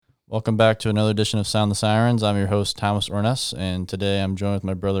Welcome back to another edition of Sound the Sirens. I'm your host, Thomas Orness, and today I'm joined with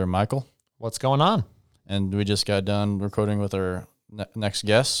my brother, Michael. What's going on? And we just got done recording with our next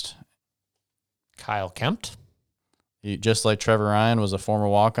guest. Kyle Kempt. He, just like Trevor Ryan, was a former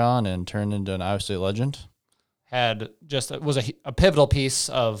walk-on and turned into an Iowa State legend. Was a pivotal piece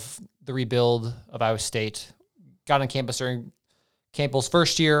of the rebuild of Iowa State. Got on campus during Campbell's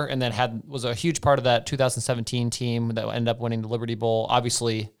first year, and then was a huge part of that 2017 team that ended up winning the Liberty Bowl.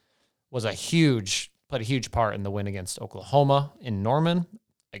 Obviously, played a huge part in the win against Oklahoma in Norman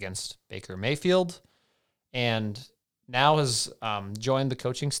against Baker Mayfield, and now has joined the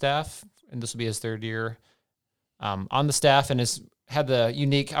coaching staff, and this will be his third year on the staff, and has had the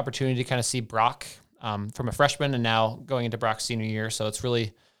unique opportunity to kind of see Brock from a freshman and now going into Brock's senior year. So it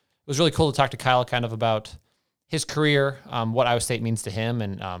was really cool to talk to Kyle kind of about his career, what Iowa State means to him,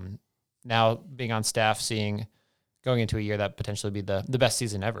 and now being on staff, going into a year that potentially be the best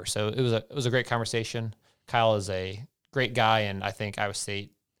season ever. So it was a great conversation. Kyle is a great guy, and I think Iowa State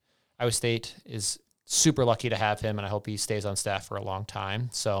is super lucky to have him, and I hope he stays on staff for a long time.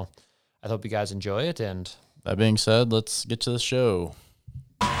 So I hope you guys enjoy it. And that being said, let's get to the show.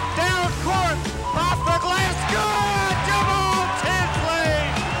 Down court, off the glass, good! Jamal Tinsley!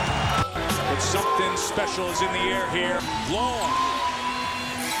 But something special is in the air here. Long.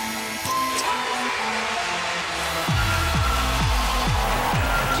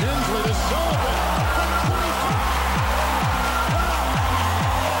 Tinsley to Sullivan.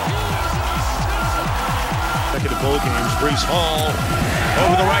 Second bowl games, Breece Hall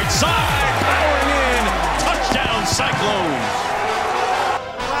over the right side, powering in, touchdown Cyclones.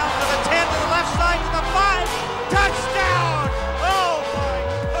 Around to the 10, to the left side, to the 5, touchdown! Oh my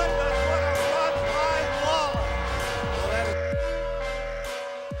goodness, what a run by Waller.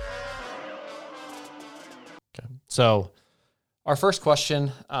 Okay. So our first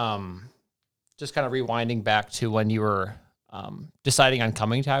question, just kind of rewinding back to when you were deciding on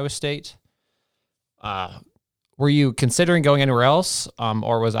coming to Iowa State. Were you considering going anywhere else,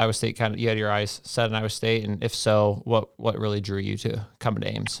 or was Iowa State you had your eyes set on Iowa State? And if so, what really drew you to coming to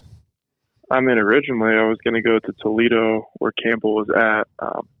Ames? I mean, originally I was going to go to Toledo, where Campbell was at,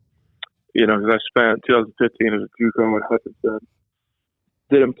 because I spent 2015 as a JUCO at Hutchinson.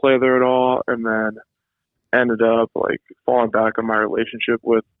 Didn't play there at all, and then ended up falling back on my relationship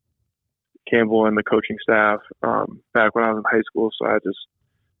with Campbell and the coaching staff back when I was in high school. So I just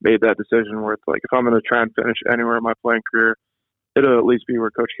made that decision where it's if I'm going to try and finish anywhere in my playing career, it'll at least be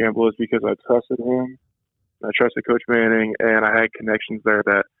where Coach Campbell is, because I trusted him. I trusted Coach Manning, and I had connections there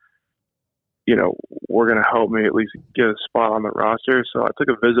that, were going to help me at least get a spot on the roster. So I took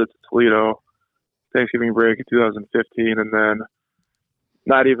a visit to Toledo, Thanksgiving break in 2015, and then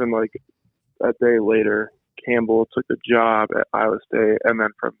not even a day later, Campbell took the job at Iowa State. And then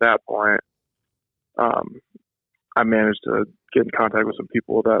from that point, I managed to get in contact with some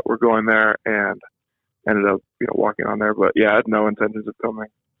people that were going there and ended up, walking on there. But yeah, I had no intentions of coming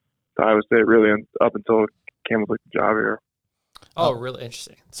to Iowa State really up until Campbell took the job here. Oh, really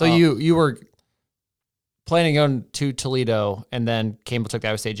interesting. So you were planning on to Toledo, and then Campbell took the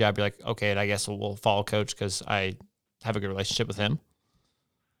Iowa State job. You're like, okay, and I guess we'll follow Coach because I have a good relationship with him.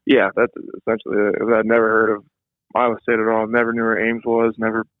 Yeah, that's essentially it. I'd never heard of Iowa State at all. Never knew where Ames was.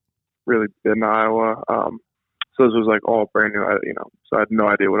 Never really been to Iowa. So this was all brand new, so I had no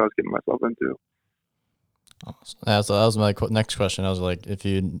idea what I was getting myself into. Yeah, so that was my next question. I was like, if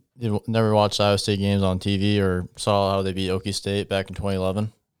you never watched Iowa State games on TV or saw how they beat Okie State back in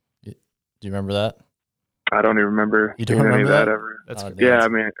 2011, do you remember that? I don't even remember you don't remember any of that ever. That's good. Yeah, I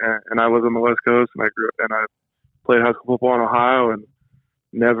mean, and I was on the West Coast, and I played high school football in Ohio, and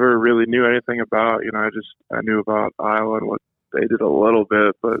never really knew anything about, I knew about Iowa and what they did a little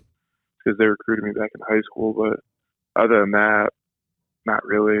bit, but because they recruited me back in high school. But other than that, not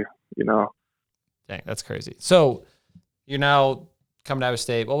really, Dang, that's crazy. So you're now coming to Iowa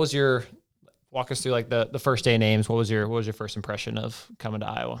State. Walk us through the first day names. What was your first impression of coming to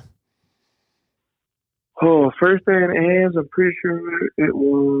Iowa? Oh, first day in Ames, I'm pretty sure it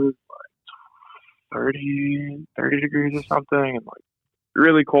was 30 degrees or something, and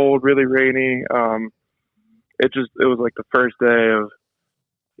really cold, really rainy. It was the first day of,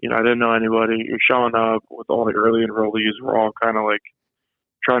 I didn't know anybody. You're showing up with all the early enrollees. We're all kind of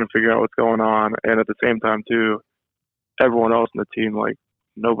trying to figure out what's going on. And at the same time too, everyone else in the team,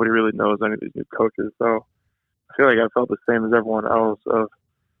 nobody really knows any of these new coaches. So I feel like I felt the same as everyone else of,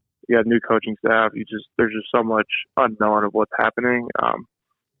 you have new coaching staff. There's just so much unknown of what's happening.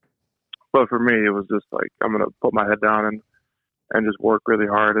 But for me, it was just I'm going to put my head down and just work really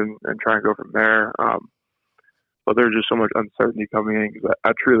hard and try and go from there. but there's just so much uncertainty coming in because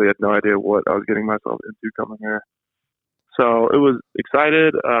I truly had no idea what I was getting myself into coming here. So it was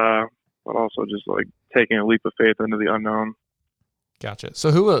excited, but also just like taking a leap of faith into the unknown. Gotcha.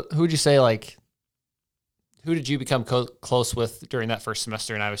 So who would you say, like, who did you become close with during that first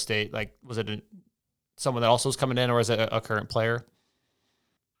semester in Iowa State? Like, was it someone that also was coming in, or was it a current player?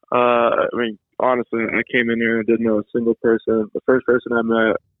 I mean, honestly, I came in here and didn't know a single person. The first person I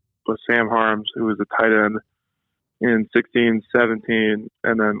met was Sam Harms, who was a tight end in 16, 17,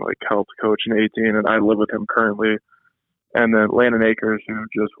 and then like helped coach in 18, and I live with him currently. And then Landon Akers, who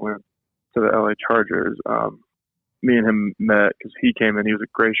just went to the LA Chargers. Me and him met because he came in. He was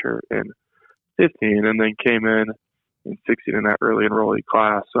a gray shirt in 15, and then came in 16 in that early enrollee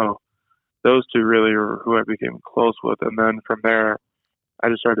class. So those two really are who I became close with. And then from there, I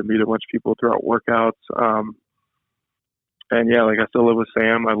just started to meet a bunch of people throughout workouts. And yeah, like I still live with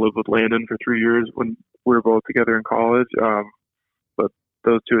Sam. I lived with Landon for 3 years when we were both together in college. But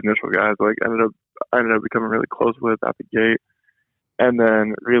those two initial guys, like I ended up becoming really close with at the gate. And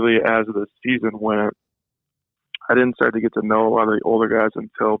then really as the season went, I didn't start to get to know a lot of the older guys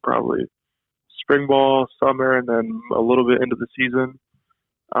until probably spring ball, summer, and then a little bit into the season.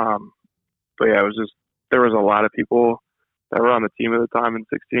 But yeah, there was a lot of people that were on the team at the time in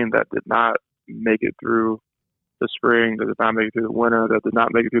 16 that did not make it through the spring, that did not make it through the winter, that did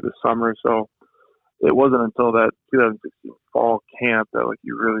not make it through the summer. So it wasn't until that 2016 fall camp that like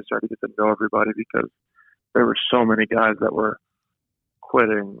you really started to get to know everybody, because there were so many guys that were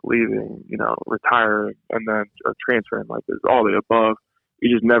quitting, leaving, retiring, and then or transferring. Like it's all the above.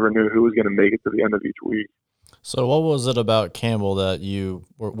 You just never knew who was going to make it to the end of each week. So what was it about Campbell that you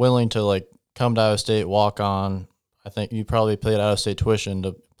were willing to like come to Iowa State, walk on? I think you probably paid Iowa State tuition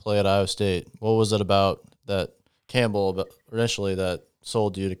to play at Iowa State. What was it about that Campbell initially that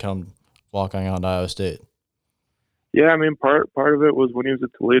sold you to come walking on to Iowa State? Yeah, I mean, part of it was when he was at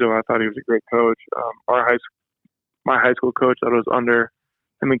Toledo, I thought he was a great coach. My high school coach that was under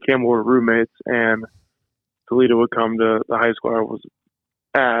him and Campbell were roommates, and Toledo would come to the high school I was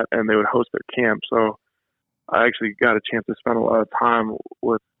at, and they would host their camp. So I actually got a chance to spend a lot of time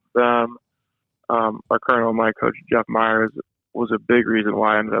with them. Our current O-line coach, Jeff Myers, was a big reason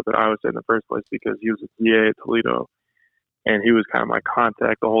why I ended up at Iowa State in the first place, because he was a TA at Toledo, and he was kind of my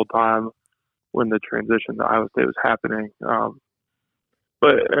contact the whole time when the transition to Iowa State was happening.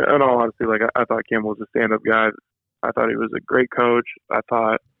 But in all honesty, like I thought Campbell was a stand-up guy. I thought he was a great coach.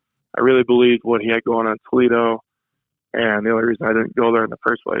 I really believed what he had going on at Toledo, and the only reason I didn't go there in the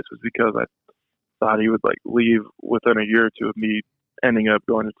first place was because I thought he would like leave within a year or two of me ending up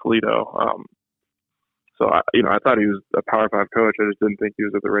going to Toledo. So I thought he was a Power 5 coach. I just didn't think he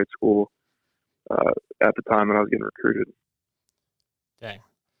was at the right school at the time when I was getting recruited. Dang.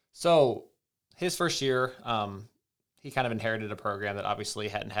 So his first year, he kind of inherited a program that obviously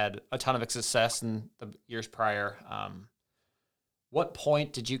hadn't had a ton of success in the years prior. What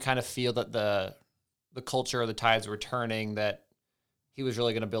point did you kind of feel that the culture or the tides were turning, that he was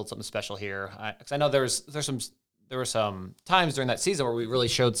really going to build something special here? Because I know there were some times during that season where we really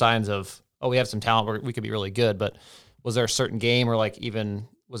showed signs of, we have some talent where we could be really good. But was there a certain game, or like even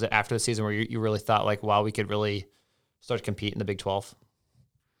was it after the season where you really thought like, wow, we could really start to compete in the Big 12?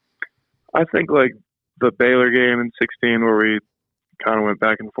 I think like the Baylor game in 16 where we kind of went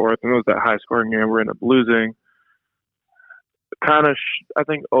back and forth, and it was that high-scoring game we ended up losing, kind of, I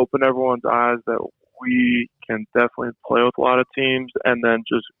think, opened everyone's eyes that we can definitely play with a lot of teams, and then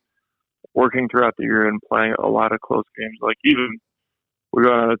just working throughout the year and playing a lot of close games. Like even we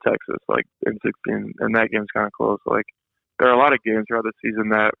go out to Texas, like in 16, and that game's kind of close. Like there are a lot of games throughout the season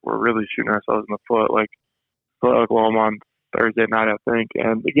that we're really shooting ourselves in the foot. Like Oklahoma on Thursday night, I think,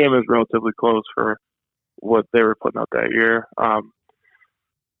 and the game is relatively close for what they were putting up that year.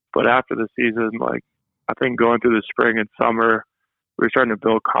 But after the season, like I think going through the spring and summer, we were starting to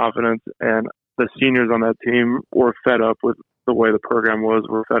build confidence, and the seniors on that team were fed up with the way the program was.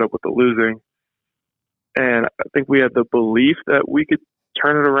 We're fed up with the losing, and I think we had the belief that we could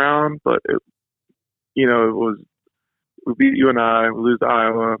turn it around. But it was we beat UNI, we lose to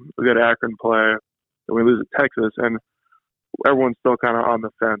Iowa, we go to Akron play, and we lose to Texas, and everyone's still kind of on the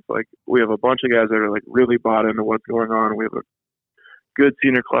fence. Like we have a bunch of guys that are like really bought into what's going on. We have a good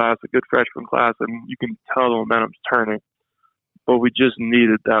senior class, a good freshman class, and you can tell the momentum's turning. But we just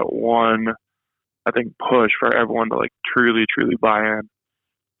needed that one, I think, push for everyone to like truly, truly buy in.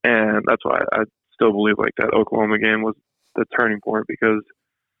 And that's why I still believe like that Oklahoma game was the turning point, because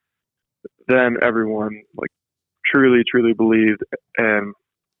then everyone like truly, truly believed, and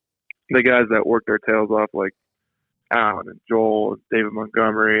the guys that worked their tails off, like Allen and Joel and David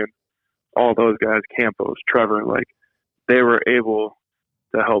Montgomery and all those guys, Campos, Trevor, like they were able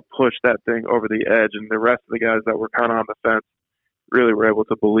to help push that thing over the edge, and the rest of the guys that were kind of on the fence really were able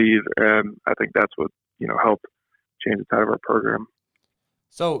to believe, and I think that's what helped change the tide of our program.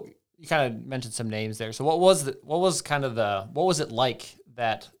 So you kind of mentioned some names there. So what was it like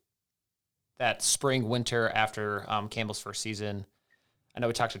that spring winter after Campbell's first season? I know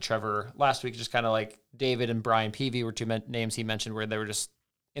we talked to Trevor last week, just kind of like David and Brian Peavy were two names he mentioned where they were just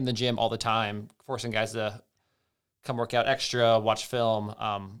in the gym all the time, forcing guys to come work out extra, watch film.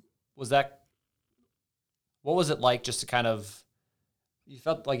 What was it like just to kind of, you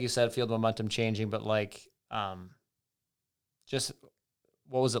felt like you said, feel the momentum changing, but like, just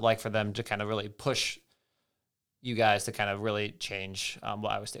what was it like for them to kind of really push you guys to kind of really change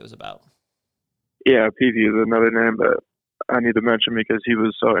what Iowa State was about? Yeah, Peavy is another name that I need to mention because he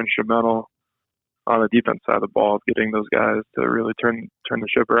was so instrumental on the defense side of the ball of getting those guys to really turn the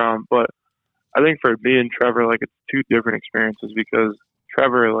ship around. But I think for me and Trevor, like it's two different experiences because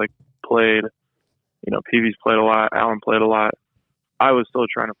Trevor like played, Peavy's played a lot, Allen played a lot. I was still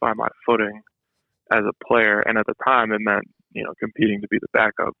trying to find my footing as a player, and at the time it meant competing to be the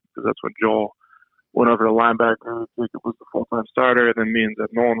backup because that's when Joel went over to linebacker. Jacob was the full-time starter, and then me and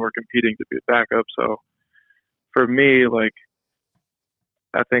Zeb Nolan were competing to be a backup. So for me, like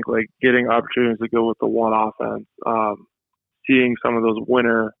I think like getting opportunities to go with the one offense, seeing some of those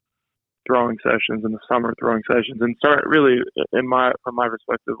winter throwing sessions and the summer throwing sessions, and start really from my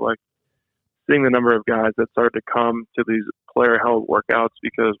perspective, like seeing the number of guys that started to come to these player-held workouts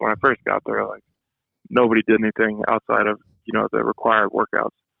because when I first got there, like nobody did anything outside of the required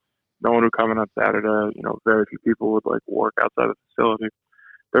workouts. No one would come in on Saturday. Very few people would like work outside the facility.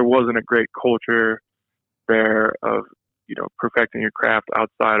 There wasn't a great culture there of perfecting your craft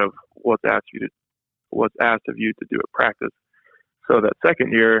outside of what's asked of you to do at practice. So that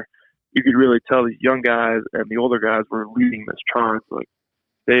second year, you could really tell the young guys and the older guys were leading this charge. Like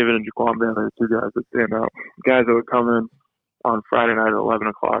David and Jaquan Bailey are two guys that stand out. Guys that would come in on Friday night at 11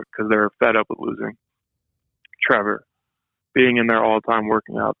 o'clock because they were fed up with losing. Trevor being in there all the time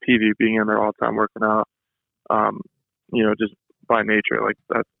working out. Peavy being in there all the time working out. Just by nature, like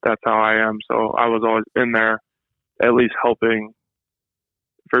that's how I am. So I was always in there, at least helping.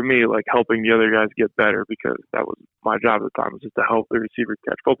 For me, like helping the other guys get better because that was my job at the time, was just to help the receivers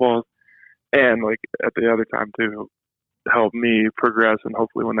catch footballs, and like at the other time too, help me progress and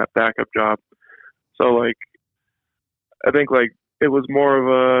hopefully win that backup job. So like, I think like it was more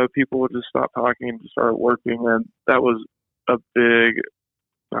of a people would just stop talking and just start working, and that was a big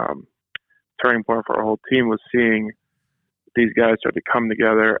turning point for our whole team, was seeing these guys start to come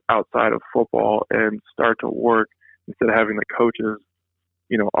together outside of football and start to work instead of having the coaches,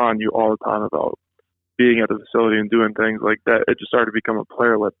 on you all the time about being at the facility and doing things like that. It just started to become a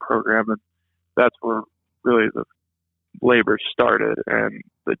player-led program, and that's where really the labor started and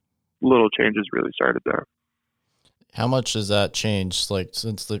the little changes really started there. How much has that changed, like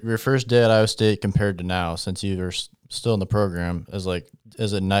since your first day at Iowa State compared to now, since you were still in the program? Is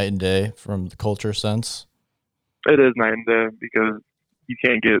it night and day from the culture sense? It is night and day because you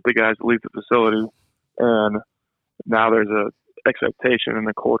can't get the guys to leave the facility, and now there's a expectation in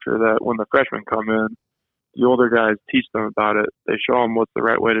the culture that when the freshmen come in, the older guys teach them about it. They show them what's the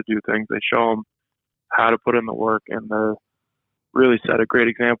right way to do things. They show them how to put in the work, and they really set a great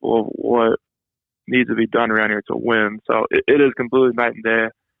example of what needs to be done around here to win. So it is completely night and day.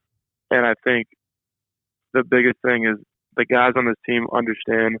 And I think the biggest thing is the guys on this team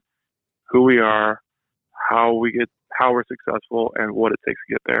understand who we are, how we're successful, and what it takes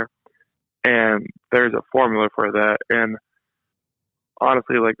to get there. And there's a formula for that. And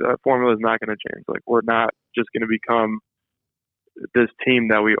honestly, like that formula is not going to change. Like we're not just going to become this team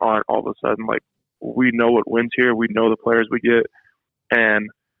that we aren't all of a sudden. Like we know what wins here. We know the players we get, and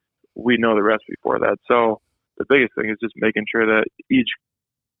we know the recipe for that. So the biggest thing is just making sure that each,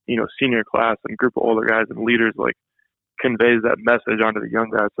 senior class and group of older guys and leaders like conveys that message onto the young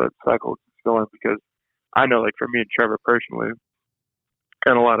guys so that cycle keeps going. Because I know, like for me and Trevor personally,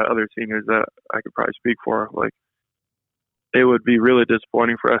 and a lot of other seniors that I could probably speak for, like it would be really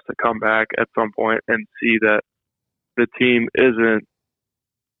disappointing for us to come back at some point and see that the team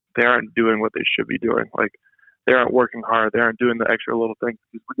they aren't doing what they should be doing. Like they aren't working hard. They aren't doing the extra little things.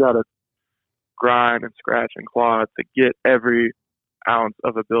 We got to grind and scratch and claw to get every ounce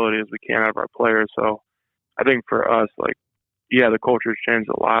of ability as we can out of our players. So I think for us, like, yeah, the culture's changed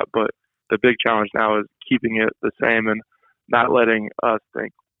a lot, but the big challenge now is keeping it the same and not letting us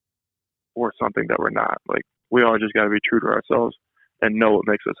think we're something that we're not. Like we all just got to be true to ourselves and know what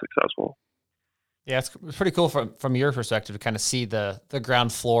makes us successful. Yeah, it's pretty cool from your perspective to kind of see the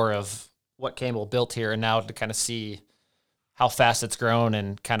ground floor of what Campbell built here, and now to kind of see how fast it's grown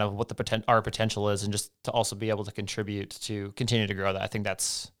and kind of what our potential is, and just to also be able to contribute to continue to grow that. I think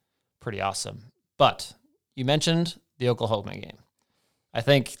that's pretty awesome. But you mentioned the Oklahoma game. I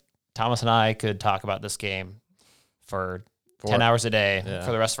think Thomas and I could talk about this game for 10 hours a day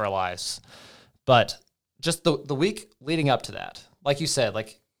for the rest of our lives. But just the week leading up to that, like you said,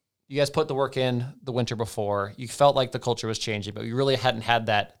 like you guys put the work in the winter before. You felt like the culture was changing, but you really hadn't had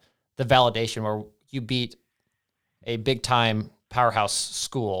the validation where you beat a big-time powerhouse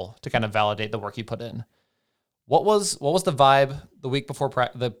school to kind of validate the work you put in. What was the vibe the week before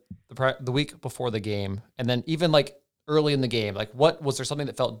the week before the game, and then even like early in the game? Like, what was there something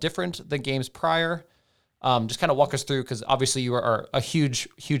that felt different than games prior? Just kind of walk us through, because obviously you are a huge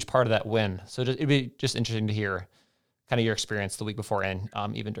part of that win. So it'd be just interesting to hear kind of your experience the week before and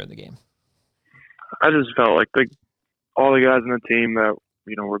even during the game. I just felt like all the guys in the team that,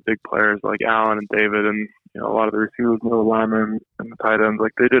 you know, were big players like Allen and David, and, you know, a lot of the receivers, middle linemen, and the tight ends,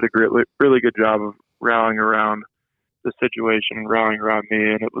 like they did a really good job of rallying around the situation, rallying around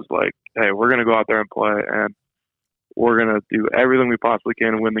me. And it was like, hey, we're going to go out there and play, and we're going to do everything we possibly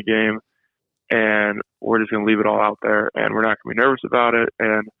can to win the game. And we're just going to leave it all out there, and we're not going to be nervous about it.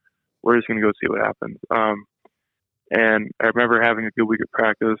 And we're just going to go see what happens. And I remember having a good week of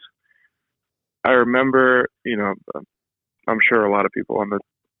practice. I remember, you know, I'm sure a lot of people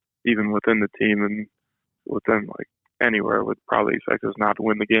even within the team and within like anywhere would probably expect us not to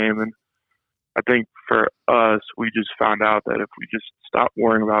win the game. And I think for us, we just found out that if we just stop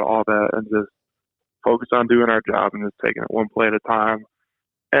worrying about all that and just focus on doing our job and just taking it one play at a time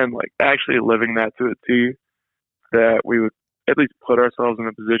and like actually living that to a T, that we would at least put ourselves in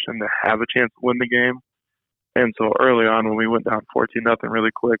a position to have a chance to win the game. And so early on, when we went down 14-0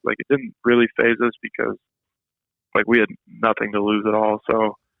 really quick, like it didn't really phase us because like we had nothing to lose at all.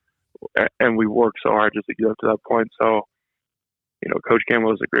 So, and we worked so hard just to get up to that point. So, you know, Coach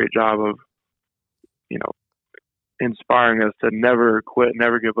Campbell does a great job of, you know, inspiring us to never quit,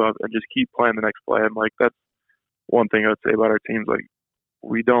 never give up, and just keep playing the next play. And like that's one thing I would say about our teams. Like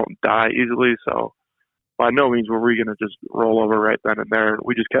we don't die easily. So by no means were we going to just roll over right then and there.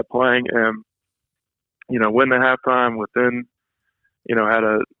 We just kept playing and, you know, win the halftime within, you know,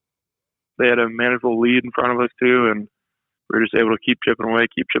 they had a manageable lead in front of us too, and we were just able to keep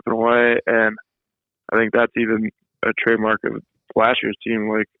chipping away. And I think that's even a trademark of last year's team.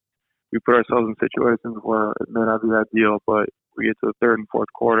 Like we put ourselves in situations where it may not be ideal, but we get to the third and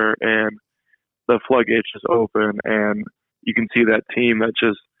fourth quarter and the floodgates just open, and you can see that team that's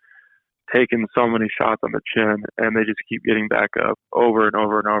just taking so many shots on the chin, and they just keep getting back up over and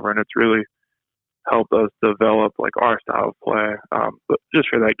over and over. And it's really helped us develop like our style of play. But just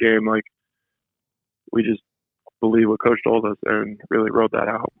for that game, like we just believe what Coach told us and really wrote that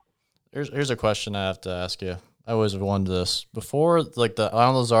out. Here's a question I have to ask you. I always wondered this. Before like the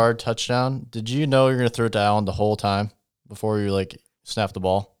Allen Lazard touchdown, did you know you're going to throw it to Allen the whole time before you like snapped the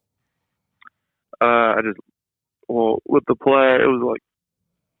ball? With the play, it was like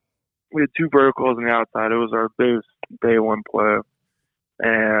we had two verticals on the outside. It was our biggest day one play.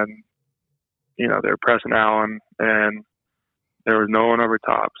 And, you know, they're pressing Allen and there was no one over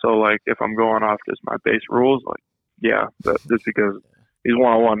top. So, like, if I'm going off just my base rules, like, yeah, just because he's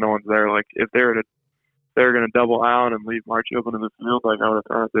one-on-one, no one's there. Like, if they're going to double Allen and leave Marchie open in the field, like, I would have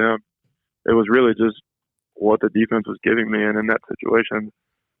thrown it to him. It was really just what the defense was giving me. And in that situation,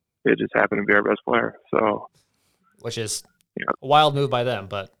 it just happened to be our best player. So, which is a wild move by them,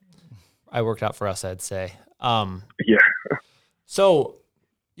 but I worked out for us, I'd say. Yeah. So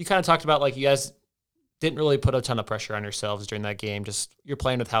you kind of talked about like you guys didn't really put a ton of pressure on yourselves during that game. Just you're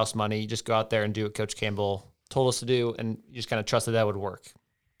playing with house money. You just go out there and do what Coach Campbell told us to do, and you just kind of trusted that would work.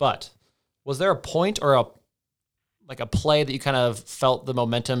 But was there a point or a play that you kind of felt the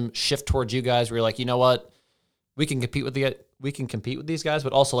momentum shift towards you guys where you're like, you know what, we can compete with these guys,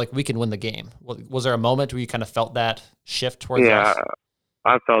 but also like we can win the game? Was there a moment where you kind of felt that shift towards us? Yeah,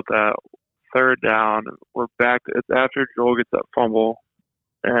 I felt that. Third down, we're back. It's after Joel gets that fumble,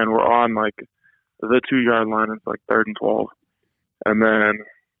 and we're on like the 2-yard line. It's like 3rd and 12, and then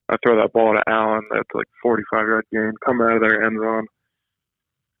I throw that ball to Allen. That's like 45-yard gain, coming out of their end zone,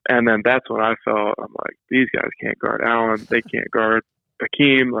 and then that's when I felt. I'm like, these guys can't guard Allen. They can't guard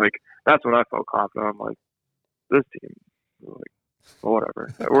Akeem. Like that's when I felt confident. I'm like, this team, like, well,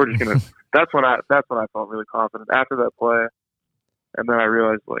 whatever. We're just gonna. That's when I felt really confident after that play, and then I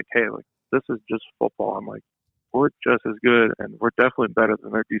realized like, hey, like this is just football. I'm like, we're just as good, and we're definitely better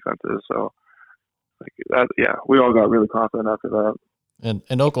than their defense is. So, like, that, yeah, we all got really confident after that. And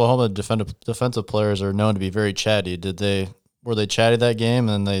in Oklahoma, defensive players are known to be very chatty. Did they were they chatty that game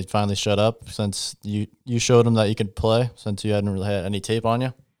and they finally shut up since you showed them that you could play since you hadn't really had any tape on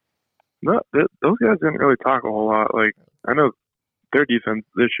you? No, those guys didn't really talk a whole lot. Like, I know their defense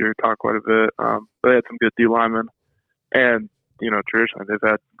this year talked quite a bit. They had some good D linemen, and traditionally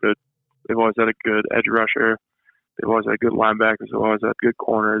they've always had a good edge rusher. They've always had good linebackers. They've always had good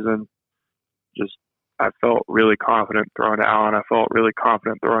corners, and just I felt really confident throwing to Allen. I felt really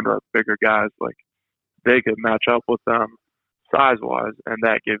confident throwing to bigger guys. Like, they could match up with them size-wise, and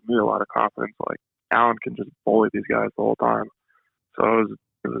that gave me a lot of confidence. Like, Allen can just bully these guys the whole time. So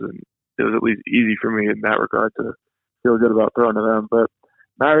it was at least easy for me in that regard to feel good about throwing to them. But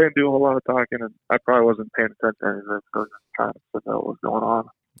I didn't do a whole lot of talking, and I probably wasn't paying attention to anything. I was just trying to figure out what was going on.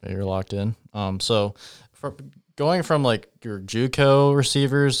 Yeah, you're locked in. So going from like your JUCO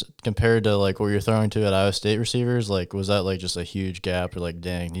receivers compared to like what you're throwing to at Iowa State receivers, like was that like just a huge gap? Or like,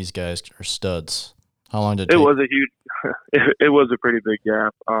 dang, these guys are studs. How long did it take? Was a huge, it was a pretty big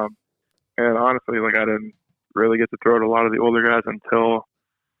gap. And honestly, like, I didn't really get to throw to a lot of the older guys until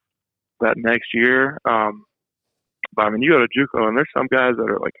that next year. But I mean, you go to JUCO and there's some guys that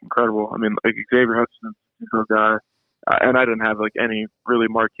are like incredible. I mean, like Xavier Hutchinson, JUCO guy, and I didn't have like any really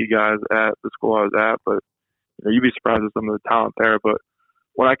marquee guys at the school I was at, but you'd be surprised at some of the talent there. But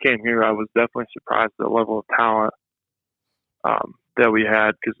when I came here, I was definitely surprised at the level of talent that we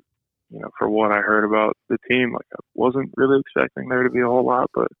had, because for what I heard about the team, like, I wasn't really expecting there to be a whole lot.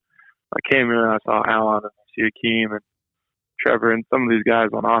 But I came here and I saw Allen and I see Akeem and Trevor and some of these guys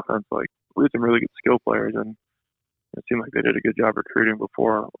on offense. Like, we had some really good skill players, and it seemed like they did a good job recruiting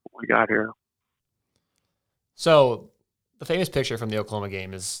before we got here. So the famous picture from the Oklahoma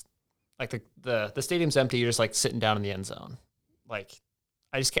game is like the stadium's empty. You're just like sitting down in the end zone. Like,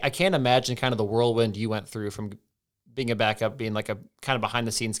 I can't imagine kind of the whirlwind you went through from being a backup, being like a kind of behind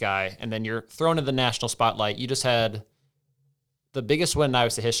the scenes guy, and then you're thrown in the national spotlight. You just had the biggest win in Iowa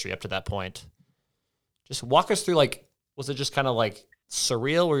State history up to that point. Just walk us through, like, was it just kind of like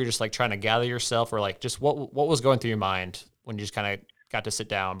surreal where you're just like trying to gather yourself, or like just what was going through your mind when you just kind of got to sit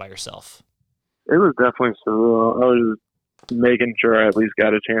down by yourself? It was definitely surreal. I was just making sure I at least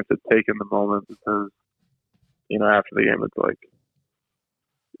got a chance to take in the moment, because, after the game, it's like,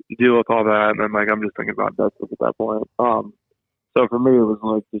 you deal with all that, and then, like, I'm just thinking about that stuff at that point. So for me, it was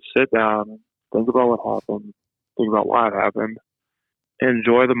like, just sit down, think about what happened, think about why it happened,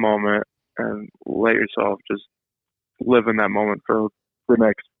 enjoy the moment, and let yourself just live in that moment for the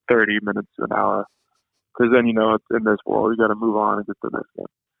next 30 minutes to an hour. Because then, it's in this world, you got to move on and get to the next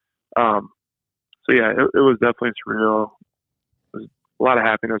game. So yeah, it was definitely surreal. It was a lot of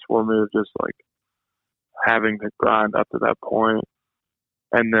happiness for me of just like having to grind up to that point,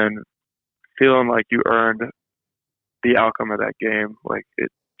 and then feeling like you earned the outcome of that game. Like, it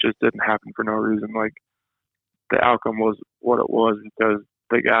just didn't happen for no reason. Like, the outcome was what it was because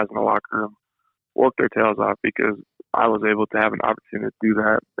the guys in the locker room worked their tails off, because I was able to have an opportunity to do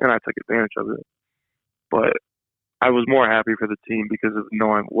that, and I took advantage of it. But I was more happy for the team because of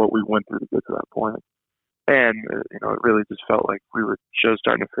knowing what we went through to get to that point. And, it really just felt like we were just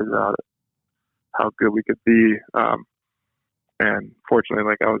starting to figure out how good we could be. And fortunately,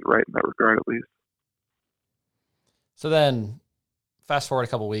 like, I was right in that regard, at least. So then fast forward a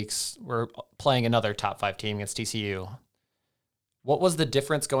couple weeks, we're playing another top 5 team against TCU. What was the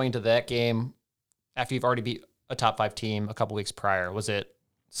difference going to that game after you've already beat a top 5 team a couple weeks prior? Was it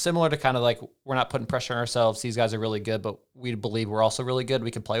similar to kind of like, we're not putting pressure on ourselves, these guys are really good, but we believe we're also really good,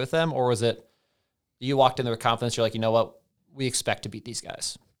 we can play with them? Or was it you walked in there with confidence, you're like, you know what, we expect to beat these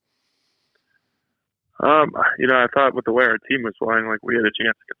guys? I thought with the way our team was playing, like, we had a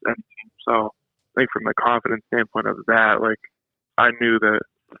chance against any team. So I think from the confidence standpoint of that, like, I knew that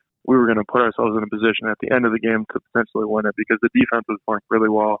we were going to put ourselves in a position at the end of the game to potentially win it, because the defense was playing really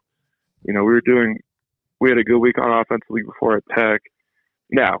well. We had a good week on offense the week before at Tech.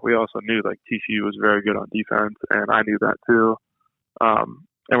 Now, we also knew, like, TCU was very good on defense, and I knew that too.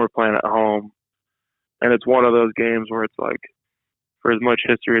 And we're playing at home. And it's one of those games where it's like, for as much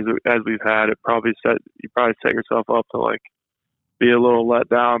history as we've had, you probably set yourself up to, like, be a little let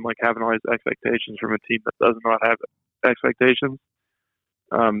down, like, having all these expectations from a team that does not have expectations.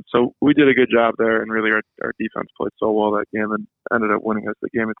 So we did a good job there, and really our defense played so well that game and ended up winning us the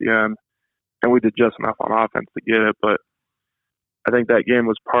game at the end. And we did just enough on offense to get it, but I think that game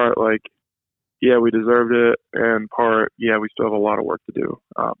was part, like, yeah, we deserved it, and part, yeah, we still have a lot of work to do.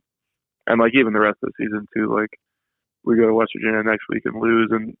 And, like, even the rest of the season, too, like, we go to West Virginia next week and lose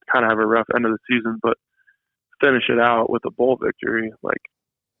and kind of have a rough end of the season, but finish it out with a bowl victory. Like,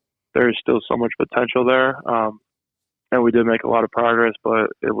 there's still so much potential there. And we did make a lot of progress, but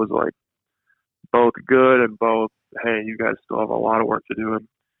it was, like, both good and both hey, you guys still have a lot of work to do. And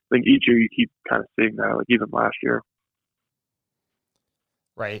I think each year you keep kind of seeing that, like even last year.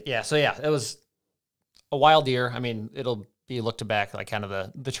 Right. Yeah. So yeah, it was a wild year. I mean, it'll be looked back like kind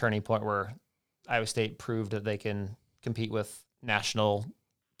of the turning point where Iowa State proved that they can compete with national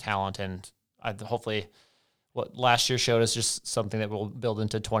talent, and hopefully what last year showed us just something that will build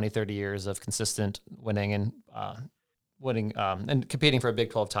into 20, 30 years of consistent winning and and competing for a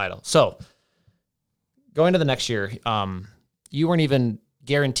Big 12 title. So going to the next year, you weren't even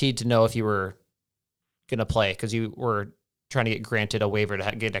guaranteed to know if you were going to play because you were trying to get granted a waiver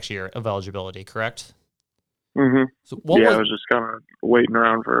to get next year of eligibility, correct? Mm-hmm. So I was just kind of waiting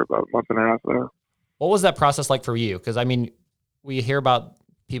around for about a month and a half there. What was that process like for you? Because I mean, we hear about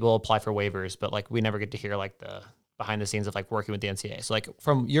people apply for waivers, but like we never get to hear like the behind the scenes of like working with the NCAA. So like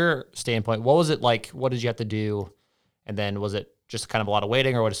from your standpoint, what was it like? What did you have to do? And then was it just kind of a lot of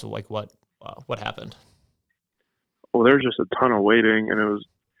waiting, or what happened? Well, there was just a ton of waiting, and it was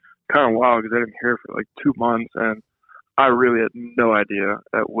kind of wild because I didn't hear for like 2 months, and I really had no idea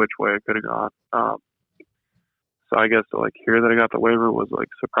at which way it could have gone. So I guess to like hear that I got the waiver was like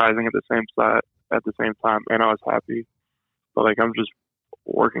surprising at the same time, and I was happy. But like I'm just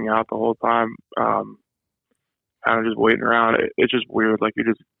working out the whole time, kind of just waiting around. It's just weird. Like you're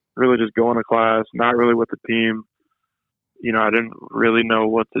just really just going to class, not really with the team. I didn't really know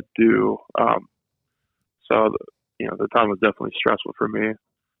what to do. So the time was definitely stressful for me.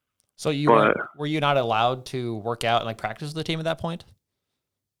 So were you not allowed to work out and like practice with the team at that point?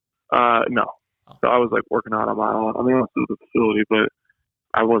 No. So I was like working out on my own. I mean, I was at the facility, but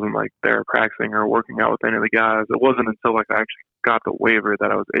I wasn't like there practicing or working out with any of the guys. It wasn't until like I actually got the waiver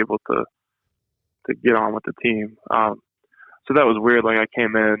that I was able to get on with the team. So that was weird. Like I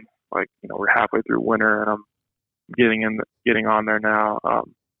came in, like we're halfway through winter, and I'm getting on there now.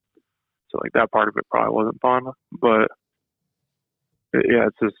 So like that part of it probably wasn't fun, but yeah,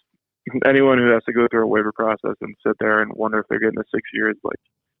 it's just anyone who has to go through a waiver process and sit there and wonder if they're getting the 6 years, like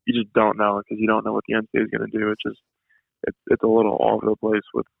you just don't know because you don't know what the NCAA is going to do. It's a little all over the place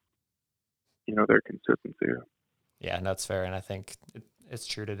with their consistency. Yeah, and that's fair, and I think it's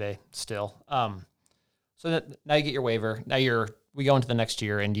true today still. So now you get your waiver. Now we go into the next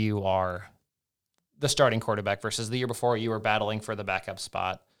year, and you are the starting quarterback versus the year before you were battling for the backup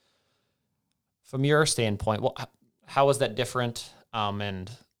spot. From your standpoint, how was that different? And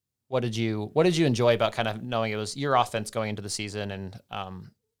what did you enjoy about kind of knowing it was your offense going into the season, and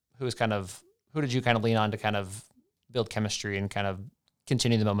who did you kind of lean on to kind of build chemistry and kind of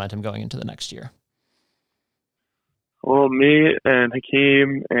continue the momentum going into the next year? Well, me and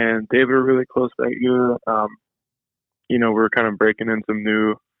Hakeem and David were really close that year. We were kind of breaking in some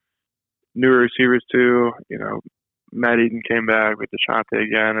newer receivers too. Matt Eaton came back with Deshaunte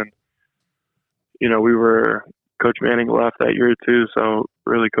again, and Coach Manning left that year too. So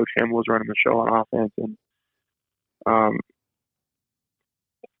really, Coach Campbell was running the show on offense, and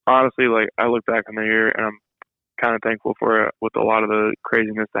honestly, like I look back on the year and I'm kind of thankful for it with a lot of the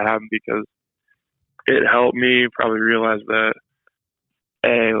craziness that happened because it helped me probably realize that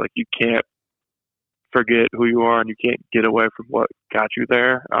like you can't forget who you are and you can't get away from what got you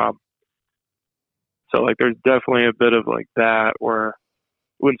there. So like there's definitely a bit of like that where I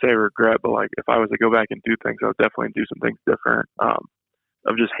wouldn't say regret, but like if I was to go back and do things, I would definitely do some things different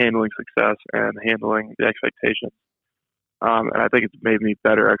of just handling success and handling the expectations. And I think it's made me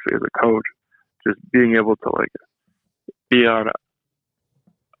better actually as a coach, just being able to like be on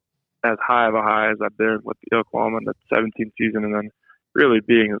as high of a high as I've been with the Oklahoma in the 17th season, and then really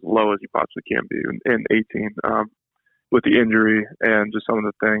being as low as you possibly can be in 18 with the injury and just some of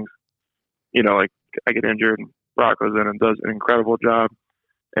the things. Like I get injured and Brock goes in and does an incredible job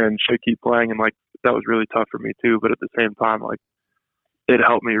and should keep playing, and like that was really tough for me too. But at the same time, like it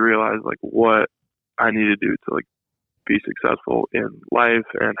helped me realize like what I need to do to like be successful in life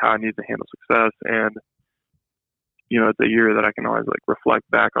and how I need to handle success. And it's a year that I can always like reflect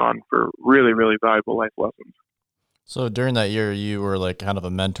back on for really, really valuable life lessons. So during that year, you were like kind of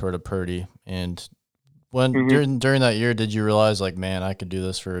a mentor to Purdy, and when during that year, did you realize like, man, I could do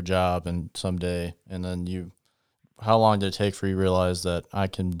this for a job and someday? And then how long did it take for you to realize that I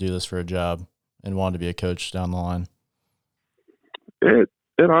can do this for a job and want to be a coach down the line? It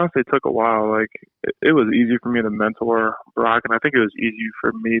honestly took a while. Like it was easy for me to mentor Brock, and I think it was easy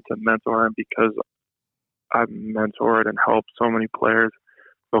for me to mentor him because I've mentored and helped so many players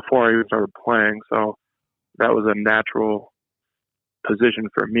before I even started playing. So that was a natural position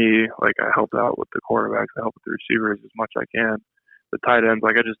for me. Like I helped out with the quarterbacks, I helped with the receivers as much as I can. The tight ends,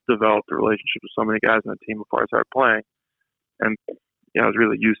 like I just developed a relationship with so many guys in the team before I started playing. And I was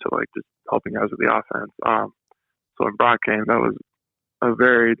really used to like just helping guys with the offense. So when Brock came, that was a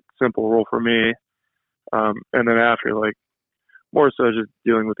very simple role for me. And then after, like, more so just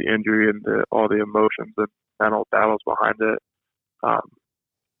dealing with the injury and all the emotions and mental battles behind it.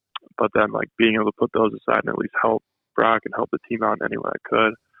 But then, like, being able to put those aside and at least help Brock and help the team out in any way I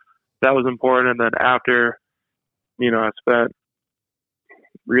could, that was important. And then after, I spent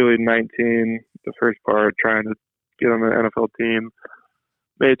really 19, the first part, trying to get on the NFL team,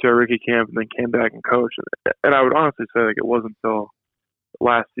 made it to a rookie camp, and then came back and coached. And I would honestly say, like, it wasn't until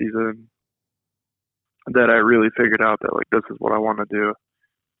last season that I really figured out that, like, this is what I want to do,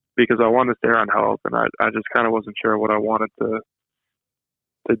 because I wanted to stay around health, and I just kind of wasn't sure what I wanted to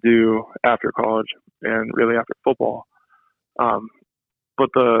do after college and really after football. But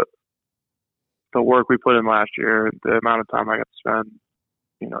the work we put in last year, the amount of time I got to spend,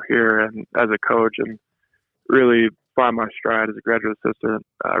 here and as a coach, and really find my stride as a graduate assistant,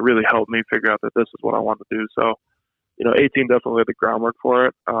 really helped me figure out that this is what I want to do. So, 18 definitely laid the groundwork for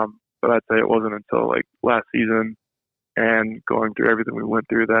it. But I'd say it wasn't until, like, last season and going through everything we went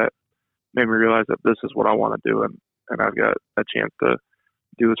through that made me realize that this is what I want to do, and I've got a chance to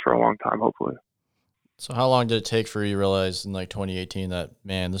do this for a long time, hopefully. So how long did it take for you to realize in, like, 2018 that,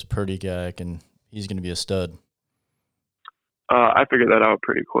 man, this Purdy guy he's going to be a stud? I figured that out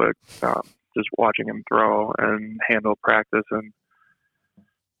pretty quick, just watching him throw and handle practice,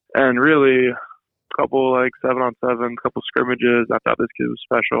 and really a couple, like, 7-on-7, couple scrimmages. I thought this kid was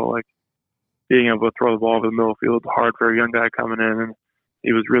special, like, being able to throw the ball over the middle field, hard for a young guy coming in, and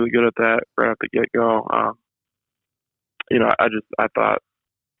he was really good at that right at the get-go. I thought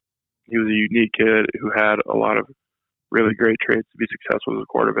he was a unique kid who had a lot of really great traits to be successful as a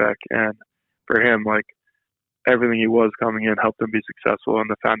quarterback. And for him, like, everything he was coming in helped him be successful, and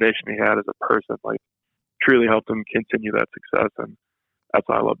the foundation he had as a person, like, truly helped him continue that success. And that's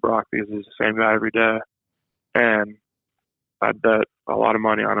why I love Brock, because he's the same guy every day. And I'd bet a lot of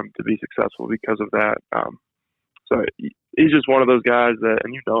money on him to be successful because of that. So he's just one of those guys that,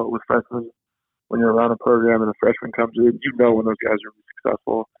 and it with freshmen, when you're around a program and a freshman comes in, when those guys are going to be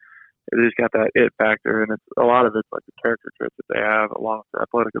successful. They just got that it factor, and a lot of it's like the character traits that they have along with their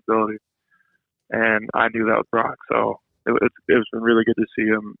athletic ability. And I knew that with Brock, so it's been really good to see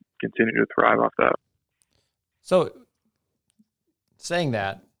him continue to thrive off that. So, saying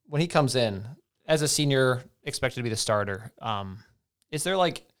that, when he comes in as a senior, expected to be the starter, is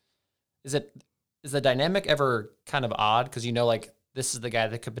the dynamic ever kind of odd? Because like, this is the guy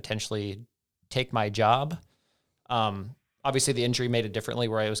that could potentially take my job. Obviously, the injury made it differently,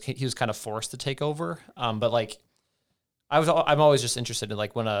 where he was kind of forced to take over. But like, I'm always just interested in,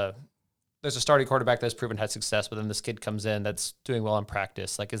 like, when there's a starting quarterback that's proven had success, but then this kid comes in that's doing well in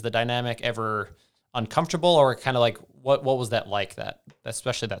practice. Like, is the dynamic ever uncomfortable, or kind of like, what was that like,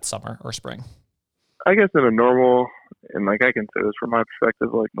 especially that summer or spring? I guess in a normal, and like, I can say this from my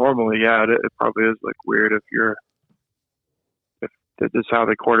perspective, like, normally, yeah, it probably is, like, weird if this is how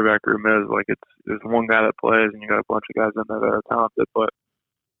the quarterback room is. Like, there's one guy that plays and you got a bunch of guys in there that are talented, but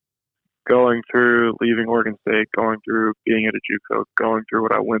going through leaving Oregon State, going through being at a JUCO, going through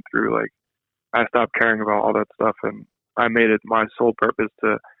what I went through, like, I stopped caring about all that stuff, and I made it my sole purpose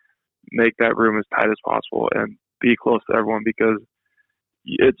to make that room as tight as possible and be close to everyone, because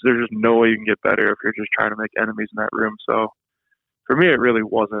there's just no way you can get better if you're just trying to make enemies in that room. So for me, it really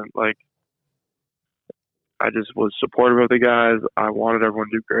wasn't like, I just was supportive of the guys. I wanted everyone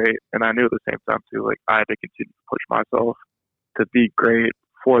to do great, and I knew at the same time too, like, I had to continue to push myself to be great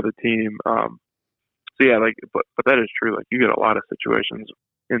for the team. So yeah, like, but that is true. Like, you get a lot of situations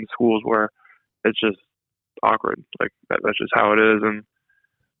in schools where it's just awkward. Like, that's just how it is. And,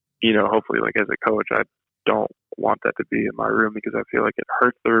 hopefully, like, as a coach, I don't want that to be in my room, because I feel like it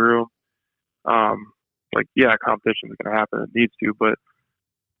hurts the room. Like, yeah, competition is going to happen. It needs to, but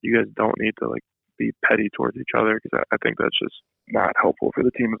you guys don't need to, like, be petty towards each other, because I think that's just not helpful for the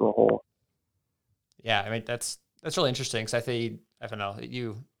team as a whole. Yeah, I mean, that's really interesting, because I don't know,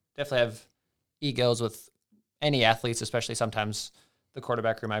 you definitely have egos with any athletes, especially sometimes the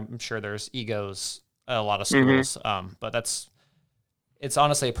quarterback room. I'm sure there's egos at a lot of schools, but it's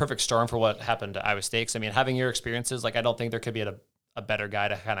honestly a perfect storm for what happened to Iowa State. 'Cause, I mean, having your experiences, like, I don't think there could be a better guy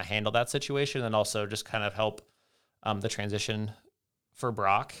to kind of handle that situation, and also just kind of help the transition for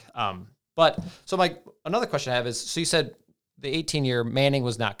Brock. But so another question I have is, so you said the 18-year Manning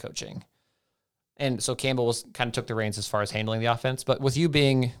was not coaching, and so Campbell kind of took the reins as far as handling the offense. But with you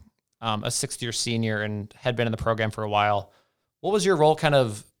being a sixth-year senior and had been in the program for a while, what was your role? Kind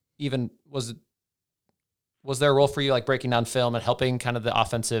of, even was there a role for you, like, breaking down film and helping kind of the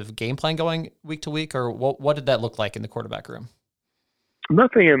offensive game plan going week to week, or what did that look like in the quarterback room?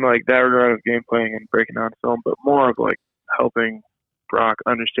 Nothing in like that regard of game playing and breaking down film, but more of like helping Brock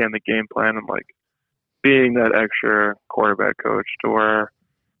understand the game plan and like being that extra quarterback coach to where,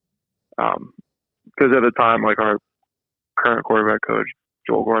 because at the time, like our current quarterback coach,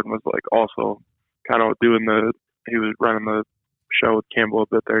 Joel Gordon, was like also kind of he was running the show with Campbell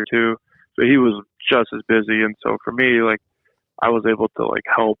a bit there too. So he was just as busy. And so for me, like I was able to like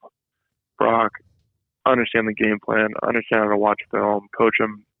help Brock understand the game plan, understand how to watch film, coach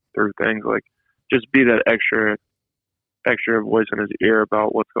him through things, like just be that extra voice in his ear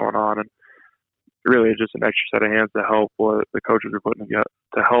about what's going on. And really it's just an extra set of hands to help what the coaches are putting together,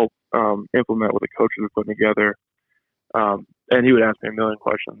 to help implement what the coaches are putting together. And he would ask me a million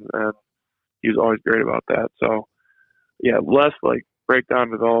questions, and he was always great about that. So yeah, less like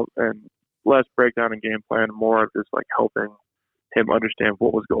breakdown develop and less breakdown and game plan, more of just like helping him understand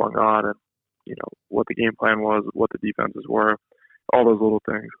what was going on and, you know, what the game plan was, what the defenses were, all those little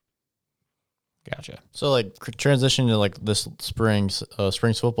things. Gotcha. So like transitioning to like this spring's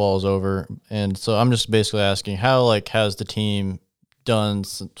football is over, and so I'm just basically asking how like has the team done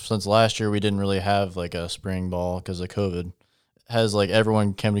since last year? We didn't really have like a spring ball because of COVID. Has like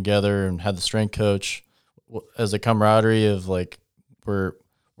everyone come together and had the strength coach as a camaraderie of like we're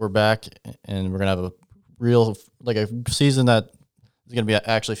back and we're gonna have a real like a season that is gonna be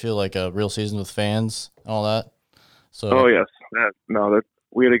actually feel like a real season with fans and all that. So yes,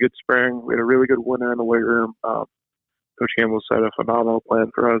 we had a good spring. We had a really good winter in the weight room. Coach Campbell set a phenomenal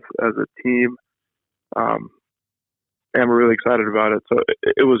plan for us as a team, and we're really excited about it. So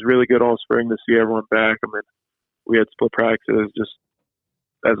it was really good all spring to see everyone back. I mean, we had split practices just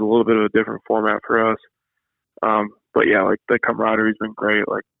as a little bit of a different format for us. But yeah, like the camaraderie's been great.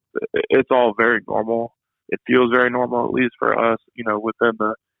 Like it's all very normal. It feels very normal, at least for us, you know, within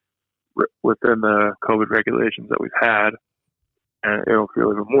the COVID regulations that we've had. And it'll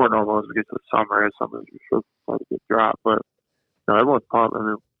feel even more normal as we get to the summer, as some of these shows start to get dropped. But you know, everyone's pumped. I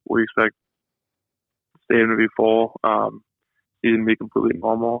mean, we expect the stadium to be full, season to be completely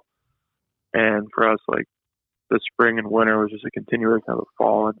normal. And for us, like the spring and winter was just a continuation of the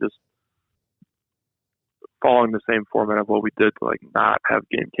fall and just following the same format of what we did to like not have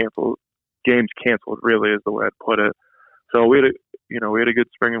games canceled really is the way I'd put it. So we had a good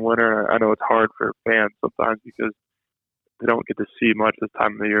spring and winter. I know it's hard for fans sometimes because they don't get to see much this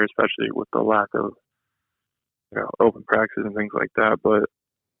time of the year, especially with the lack of, you know, open practices and things like that. But,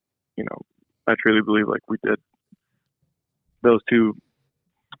 you know, I truly believe like we did those two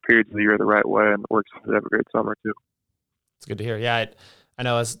periods of the year the right way, and we're excited to have a great summer too. It's good to hear. Yeah, I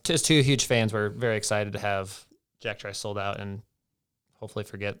know as two huge fans, we're very excited to have Jack Trice sold out and hopefully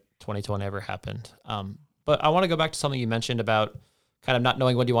forget 2020 ever happened. But I want to go back to something you mentioned about kind of not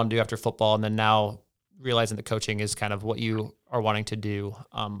knowing what you want to do after football, and then now realizing that coaching is kind of what you are wanting to do.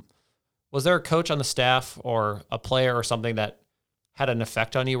 Was there a coach on the staff or a player or something that had an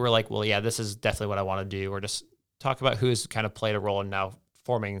effect on you where like, well, yeah, this is definitely what I want to do? Or just talk about who's kind of played a role in now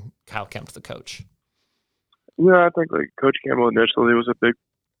forming Kyle Kemp, the coach. Yeah, I think like Coach Campbell initially was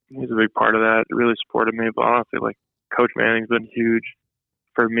he's a big part of that. It really supported me, but honestly, like Coach Manning's been huge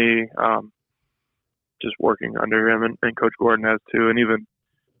for me, just working under him, and Coach Gordon has too, and even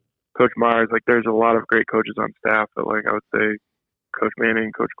Coach Myers. Like there's a lot of great coaches on staff, but like I would say Coach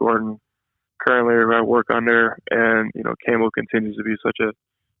Manning, Coach Gordon currently are I work under, and you know Campbell continues to be such a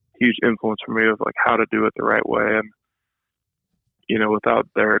huge influence for me of like how to do it the right way, and you know without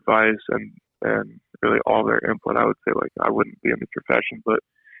their advice and really all their input, I would say like I wouldn't be in the profession. But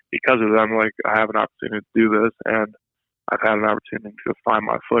because of them, like I have an opportunity to do this, and I've had an opportunity to find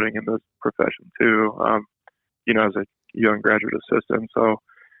my footing in this profession too. You know, as a young graduate assistant, so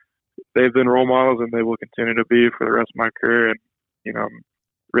they've been role models, and they will continue to be for the rest of my career. And you know,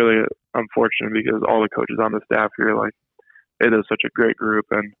 I'm fortunate because all the coaches on the staff here, like it is such a great group,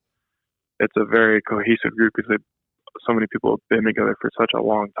 and it's a very cohesive group because so many people have been together for such a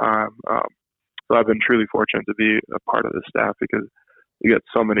long time. So I've been truly fortunate to be a part of the staff because you get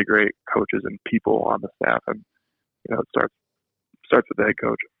so many great coaches and people on the staff, and you know, it starts with the head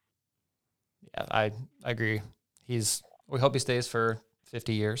coach. Yeah, I agree. We hope he stays for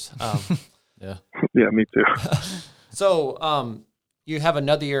 50 years. Yeah. Yeah, me too. So, you have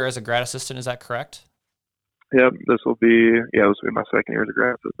another year as a grad assistant. Is that correct? Yep. This will be my second year as a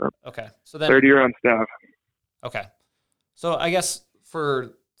grad assistant. Okay. So then third year on staff. Okay. So I guess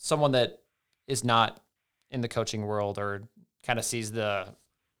for someone that is not in the coaching world or kind of sees the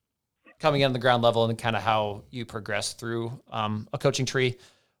coming in on the ground level and kind of how you progress through a coaching tree,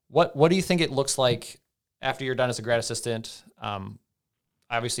 what do you think it looks like after you're done as a grad assistant?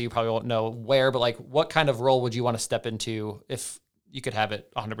 Obviously, you probably won't know where, but like what kind of role would you want to step into if you could have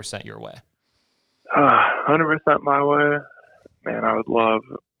it 100% your way? 100% my way, man. I would love.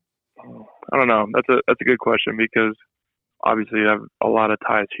 I don't know. That's a good question because obviously I have a lot of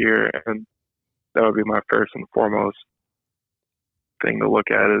ties here, and that would be my first and foremost thing to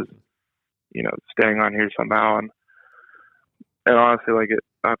look at is, staying on here somehow. And honestly,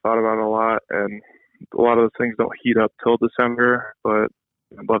 I thought about it a lot, and a lot of those things don't heat up till December, but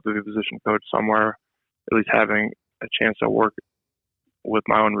I'd love to be a position coach somewhere, at least having a chance to work with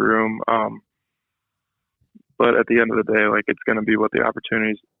my own room. But at the end of the day, it's going to be what the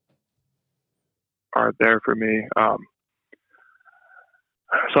opportunities are there for me.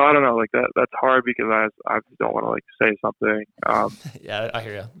 So I don't know, that's hard because I just don't want to say something. Yeah, I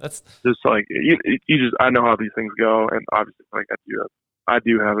hear you. That's just you just, I know how these things go, and obviously I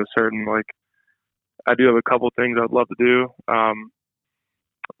do have a certain I do have a couple things I'd love to do.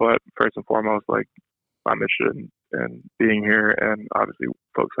 But first and foremost, I'm interested in being here and obviously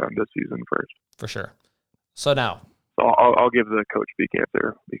focus on this season first. for sure. So now, So I'll give the coach speak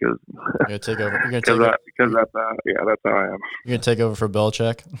answer because You're gonna take over. You're gonna because take over. that's how I am. You're gonna take over for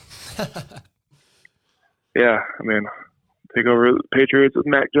Belichick. Yeah, I mean, take over the Patriots with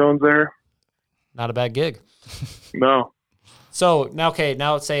Mac Jones there. not a bad gig. No, So now, okay,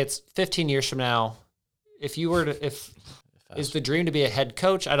 now let's say it's 15 years from now. If you were to, is the dream to be a head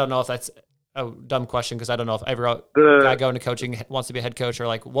coach? I don't know if that's a dumb question because I don't know if every guy going to coaching wants to be a head coach, or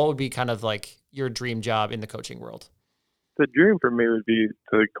what would be kind of your dream job in the coaching world? the dream for me would be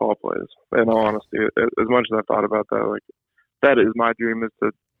to call plays. In all honesty, as much as I've thought about that, that is my dream, is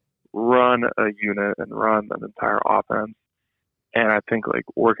to run a unit and run an entire offense. And I think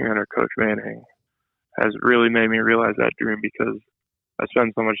working under Coach Manning has really made me realize that dream because I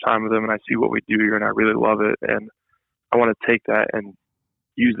spend so much time with him and I see what we do here and I really love it. And I want to take that and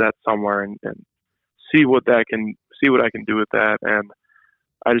use that somewhere and see what I can do with that. And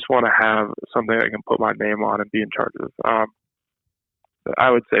I just want to have something I can put my name on and be in charge of. I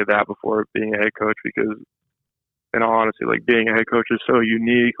would say that before being a head coach because, in all honesty, being a head coach is so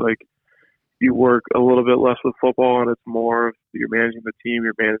unique. You work a little bit less with football and it's more of you're managing the team,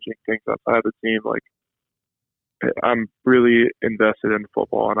 you're managing things outside the team. I'm really invested in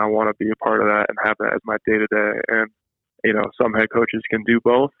football and I want to be a part of that and have that as my day to day. And, some head coaches can do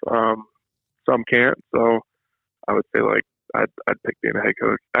both. Some can't. So I would say I'd pick being a head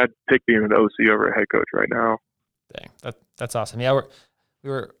coach. I'd pick being an OC over a head coach right now. Dang, that's awesome. Yeah, we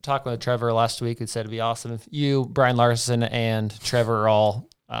were talking with Trevor last week. We said it'd be awesome if you, Brian Larson, and Trevor are all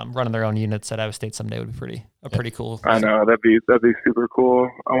running their own units at Iowa State someday. Would be pretty cool. I know that'd be super cool.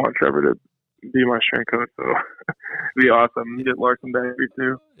 I want Trevor to be my strength coach, so it'd be awesome. Get Larson back here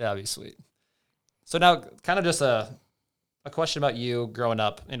too. Yeah, that'd be sweet. So now, kind of just a question about you growing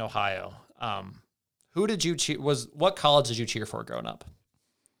up in Ohio. Who did you cheer? What college did you cheer for growing up?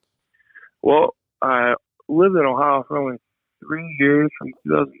 Well, I lived in Ohio for only 3 years, from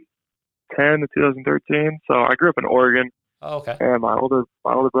 2010 to 2013. So I grew up in Oregon. Oh, okay. And my older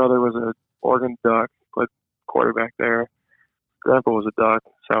brother was an Oregon Duck, played quarterback there. Grandpa was a Duck,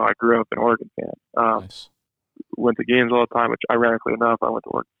 so I grew up an Oregon fan. Nice. Went to games all the time, which ironically enough, I went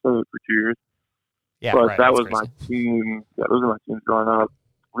to Oregon State for 2 years. Yeah, but right, that that's was crazy. my team. Yeah, those are my teams growing up.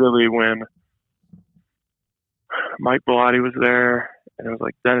 Really, when Mike Bellotti was there, and it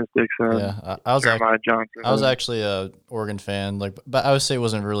was Dennis Dixon, Yeah, I was Jeremiah Johnson. I was actually a Oregon fan. But Iowa State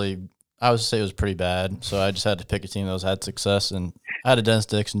wasn't really. Iowa State was pretty bad, so I just had to pick a team that had success. And I had a Dennis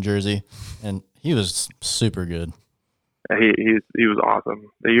Dixon jersey, and he was super good. He was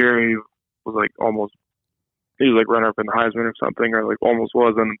awesome. The year he was almost. He was runner up in the Heisman or something, or almost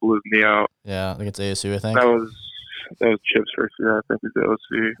was, and blew his knee out. Yeah, against ASU, I think. That was Chip's first year, I think, at the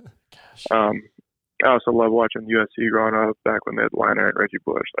OC. I also love watching USC growing up back when they had Liner and Reggie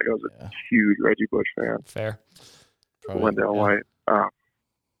Bush. I was a huge Reggie Bush fan. Fair. Probably, Wendell White.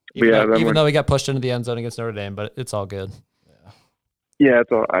 Even though we got pushed into the end zone against Notre Dame, but it's all good. Yeah,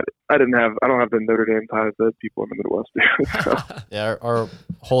 it's all. I don't have the Notre Dame ties that people in the Midwest do. So. Yeah, our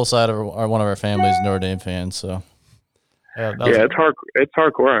whole side of one of our families is Notre Dame fans. So Yeah, it's hard. It's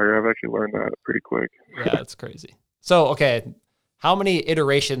hardcore out here. I've actually learned that pretty quick. Yeah, it's crazy. So, okay, how many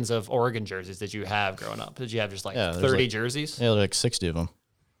iterations of Oregon jerseys did you have growing up? Did you have just 30 jerseys? Yeah, there's 60 of them.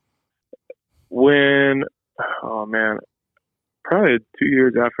 Oh man, probably 2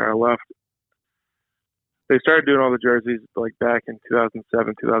 years after I left, they started doing all the jerseys back in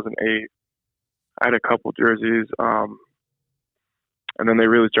 2007, 2008. I had a couple jerseys, and then they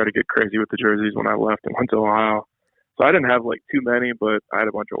really started to get crazy with the jerseys when I left and went to Ohio. So I didn't have too many, but I had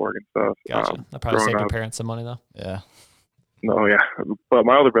a bunch of Oregon stuff. Gotcha. That probably saved your parents some money though. Yeah. No, yeah. But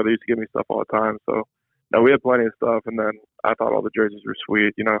my older brother used to give me stuff all the time, so no, we had plenty of stuff, and then I thought all the jerseys were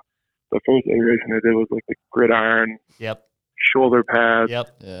sweet. You know, the first iteration they did was like the gridiron, Yep. shoulder pads, Yep.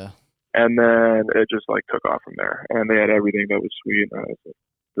 Yeah. and then it just like took off from there. And they had everything that was sweet. And I was like,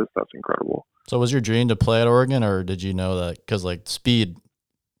 this stuff's incredible. So was your dream to play at Oregon, or did you know that because like speed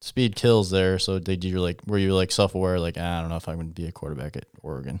kills there? So were you like self-aware, like I don't know if I'm going to be a quarterback at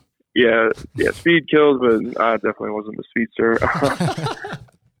Oregon? Yeah, speed kills, but I definitely wasn't the speedster.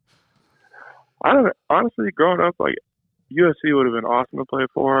 I don't honestly, growing up, like USC would have been awesome to play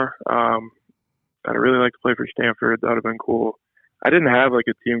for. I'd really like to play for Stanford. That would have been cool. I didn't have like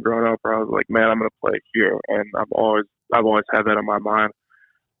a team growing up where I was like, man, I'm going to play here, and I've always had that in my mind.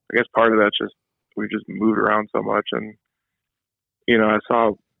 I guess part of that's just we've just moved around so much, and you know, I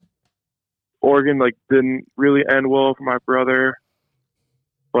saw Oregon like didn't really end well for my brother,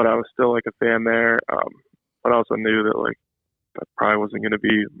 but I was still like a fan there. But I also knew that like that probably wasn't going to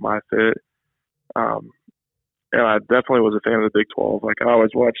be my fit. And I definitely was a fan of the Big 12. Like I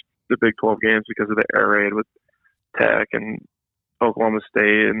always watched the Big 12 games because of the air raid with Tech and Oklahoma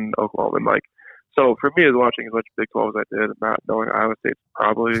State and Oklahoma. And like, so for me, as watching as much Big 12 as I did, not knowing Iowa State's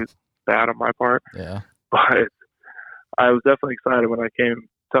probably bad on my part. Yeah. But I was definitely excited when I came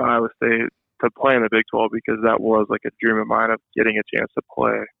to Iowa State to play in the Big 12 because that was like a dream of mine of getting a chance to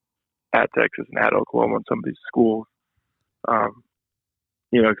play at Texas and at Oklahoma and some of these schools.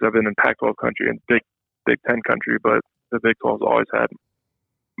 You know, because I've been in Pac-12 country and Big 10 country, but the Big 12's always had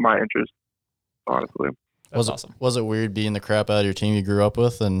my interest, honestly. That's awesome. Was it weird being the crap out of your team you grew up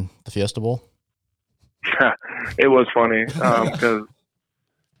with in the Fiesta Bowl? Yeah, it was funny because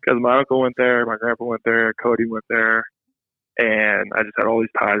my uncle went there, my grandpa went there, Cody went there, and I just had all these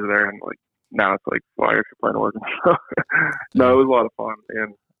ties there. And like now it's like, well, I guess you're playing Oregon. No, it was a lot of fun,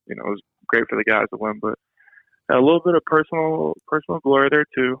 and you know, it was great for the guys to win, but a little bit of personal glory there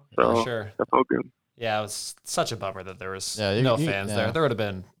too. So For sure. that felt good. Yeah, it was such a bummer that there was Yeah, no fans yeah. there. There would have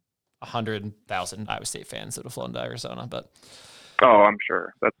been 100,000 Iowa State fans that would have flown to Arizona, but Oh, I'm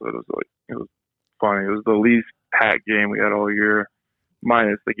sure. That's what it was like. It was funny. It was the least packed game we had all year,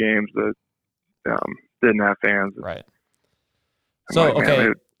 minus the games that didn't have fans. right. I'm So, like, man,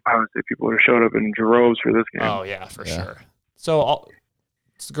 okay. I would say people would have showed up in droves for this game. Oh, yeah, for Yeah. sure. So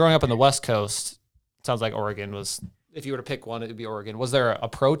growing up on the West Coast, it sounds like Oregon was, if you were to pick one, it would be Oregon. Was there a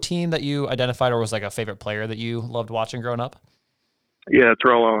pro team that you identified or was like a favorite player that you loved watching growing up? Yeah,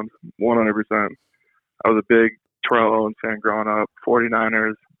 Terrell Owens, 100%. I was a big Terrell Owens fan growing up,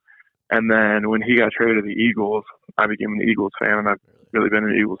 49ers. And then when he got traded to the Eagles, I became an Eagles fan, and I've really been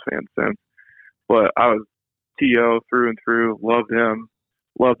an Eagles fan since. But I was T.O. through and through, loved him,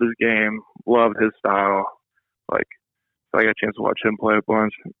 loved his game, loved his style. Like, so I got a chance to watch him play a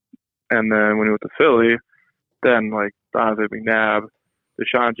bunch. And then when he went to Philly, then like Donovan McNabb,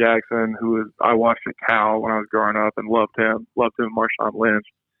 Deshaun Jackson, I watched at Cal when I was growing up and loved him, Marshawn Lynch.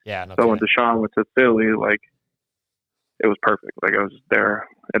 Yeah. No So when kidding. Deshaun went to Philly, like it was perfect. Like I was just there,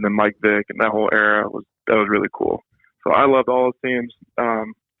 and then Mike Vick and that whole era was really cool. So I loved all those teams,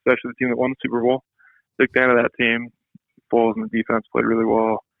 especially the team that won the Super Bowl. Big fan of that team. Bulls and the defense played really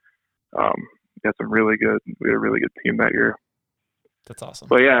well. We had a really good team that year. That's awesome.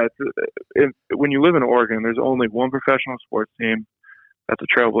 But yeah, when you live in Oregon, there's only one professional sports team. That's the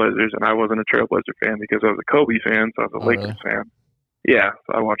Trailblazers, and I wasn't a Trailblazer fan because I was a Kobe fan, so I was a Lakers fan. Yeah,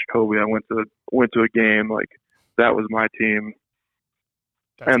 so I watched Kobe. I went to a game, like that was my team.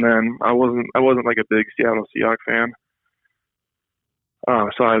 And then I wasn't like a big Seattle Seahawks fan.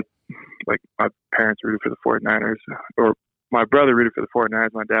 So my parents rooted for the 49ers, or my brother rooted for the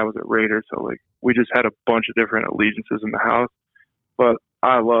 49ers. My dad was a Raiders, so like we just had a bunch of different allegiances in the house. But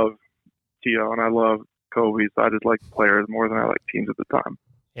I love T.O. and I love Kobe, so I just like players more than I like teams at the time.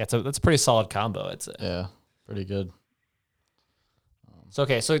 Yeah, that's a pretty solid combo, I'd say. Yeah, pretty good. So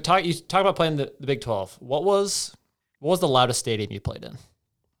okay, so you talk about playing the Big 12. What was the loudest stadium you played in?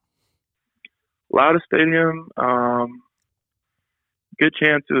 Loudest stadium, good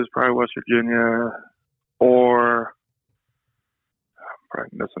chance it was probably West Virginia, or I'm probably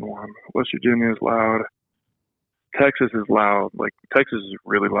missing one. West Virginia is loud. Texas is loud. Like Texas is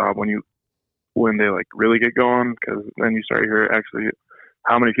really loud when they like really get going, because then you start to hear actually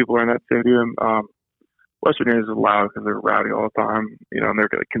how many people are in that stadium. West Virginia is loud because they're rowdy all the time, you know, and they're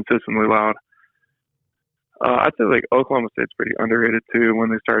consistently loud. I'd say like Oklahoma State's pretty underrated too when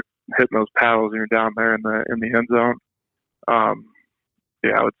they start hitting those paddles and you're down there in the end zone.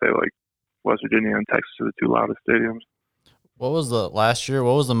 Yeah, I would say like West Virginia and Texas are the two loudest stadiums. What was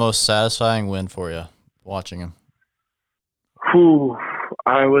the most satisfying win for you watching him? Whew,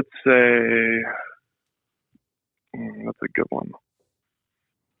 I would say that's a good one.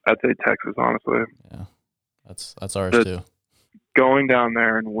 I'd say Texas, honestly. Yeah. That's ours The- too. Going down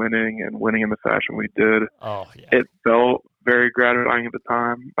there and winning in the fashion we did, Oh yeah. it felt very gratifying at the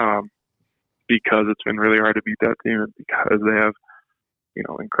time, because it's been really hard to beat that team and because they have,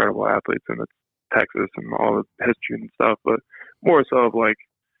 incredible athletes in Texas and all the history and stuff. But more so of like,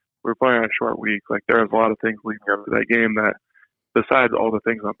 we're playing on a short week. Like, there was a lot of things leading up to that game that, besides all the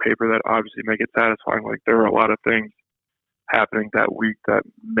things on paper that obviously make it satisfying, like there were a lot of things happening that week that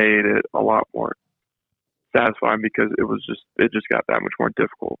made it a lot more satisfying because it just got that much more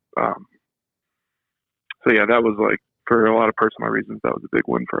difficult. So yeah, that was like, for a lot of personal reasons, that was a big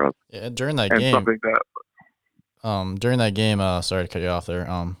win for us. Yeah, during that And game, something that, during that game, sorry to cut you off there.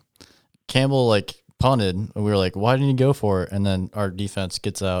 Campbell like punted, and we were like, "Why didn't you go for it?" And then our defense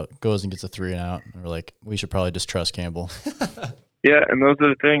goes and gets a 3 and out. And we're like, "We should probably just trust Campbell." yeah, and those are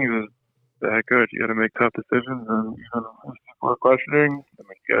the things is the head coach. You got to make tough decisions, and people are questioning. I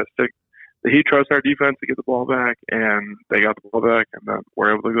mean, you got to stick. He trusts our defense to get the ball back, and they got the ball back, and then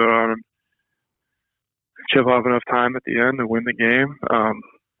we're able to go out and chip off enough time at the end to win the game.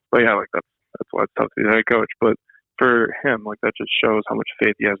 But yeah, like that's why it's tough to be the head coach. But for him, like, that just shows how much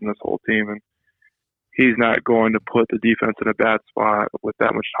faith he has in this whole team, and he's not going to put the defense in a bad spot with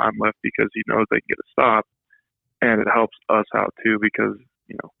that much time left because he knows they can get a stop, and it helps us out too because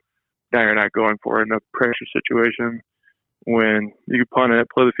now you're not going for it in a pressure situation when you can punt it,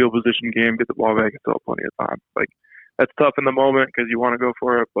 play the field position game, get the ball back, and still have plenty of time. Like, that's tough in the moment because you want to go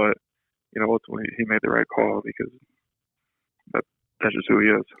for it, but ultimately he made the right call because that's just who he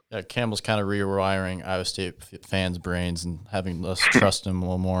is. Yeah, Campbell's kind of rewiring Iowa State fans' brains and having us trust him a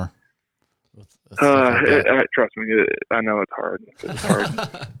little more. With stuff like that. Trust me, I know it's hard. It's hard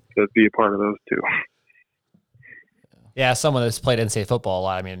to be a part of those two. Yeah, someone that's played NCAA football a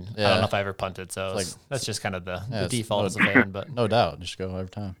lot. I mean, I Yeah. don't know if I ever punted, so Like- that's just kind of the it's default as a fan. But No doubt, just go every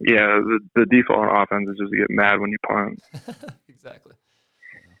time. Yeah, the default on offense is just to get mad when you punt. exactly.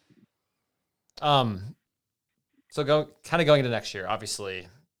 So going into next year, obviously.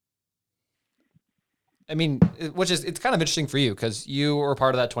 I mean, it's kind of interesting for you because you were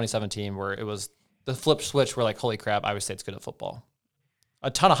part of that 2017 where it was the flip switch where like, holy crap, Iowa State's good at football. A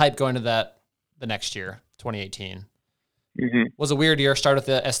ton of hype going into that the next year, 2018. Mm-hmm. Was a weird year. Start with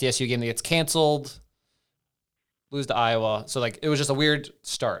the SDSU game that gets canceled, lose to Iowa. So like, it was just a weird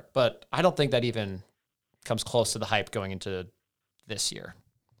start, but I don't think that even comes close to the hype going into this year.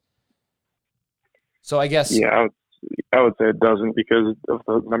 So I guess, Yeah, I would say it doesn't because of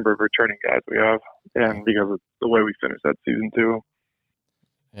the number of returning guys we have and because of the way we finished that season too.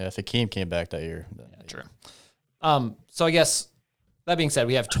 Yeah, if Akeem came back that year. yeah, true. So I guess that being said,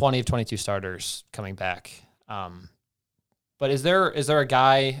 we have 20 of 22 starters coming back. But is there a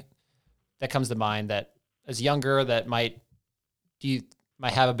guy that comes to mind that is younger that might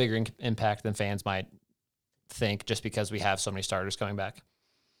have a bigger impact than fans might think just because we have so many starters coming back?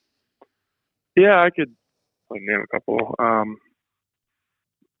 Yeah, I could name a couple. I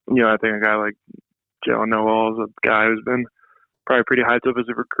think a guy like Jalen Noel is a guy who's been probably pretty hyped up as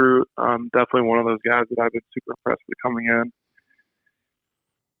a recruit. Definitely one of those guys that I've been super impressed with coming in.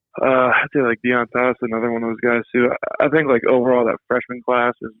 I'd say like Deion Thomas, another one of those guys too. I think like overall that freshman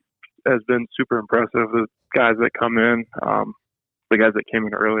class has been super impressive. The guys that come in, the guys that came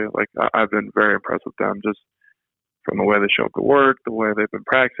in early, like I've been very impressed with them just from the way they show up to work, the way they've been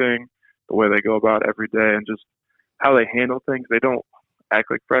practicing, the way they go about every day, and just how they handle things. They don't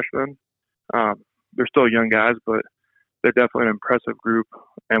act like freshmen. They're still young guys, but they're definitely an impressive group.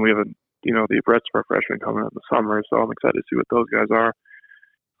 And we have the rest of our freshmen coming in the summer, so I'm excited to see what those guys are.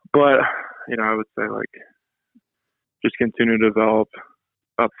 But, I would say, like, just continue to develop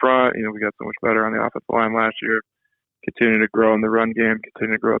up front. We got so much better on the offensive line last year. Continue to grow in the run game,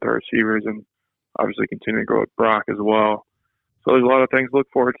 continue to grow with our receivers, and obviously continue to grow with Brock as well. So there's a lot of things to look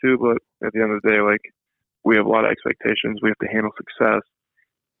forward to, but at the end of the day, like, we have a lot of expectations. We have to handle success,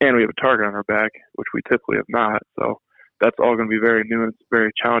 and we have a target on our back, which we typically have not. So that's all going to be very new, and it's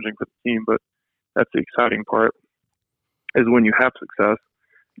very challenging for the team, but that's the exciting part is when you have success.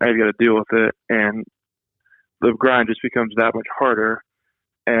 Now you got to deal with it, and the grind just becomes that much harder,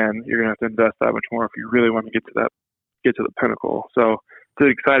 and you're gonna have to invest that much more if you really want to get to the pinnacle. So it's an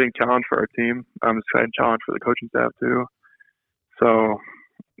exciting challenge for our team. It's an exciting challenge for the coaching staff too. So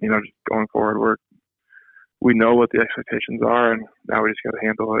just going forward, we know what the expectations are, and now we just got to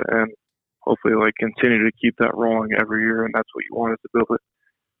handle it and hopefully continue to keep that rolling every year. And that's what you want, is to build a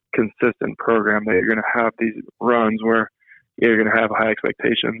consistent program that you're going to have these runs where you're going to have high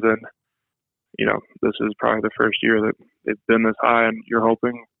expectations, and this is probably the first year that it's been this high, and you're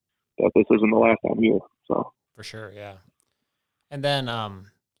hoping that this isn't the last time either. So For sure, yeah. And then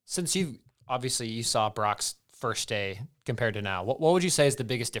since you've obviously you saw Brock's first day compared to now. What would you say is the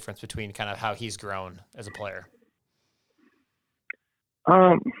biggest difference between kind of how he's grown as a player?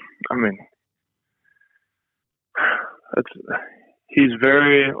 I mean, he's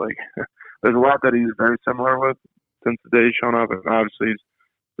very like. There's a lot that he's very similar with since the day he's shown up, and obviously he's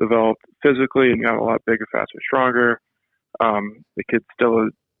developed physically and got a lot bigger, faster, stronger. The kid's still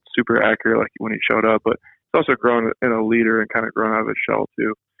super accurate like when he showed up, but he's also grown in a leader and kind of grown out of his shell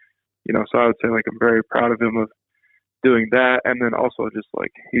too. So I would say like I'm very proud of him of doing that, and then also just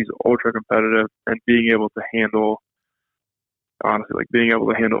like he's ultra competitive and being able to handle. Honestly, like being able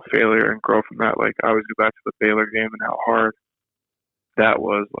to handle failure and grow from that. Like I always go back to the Baylor game and how hard that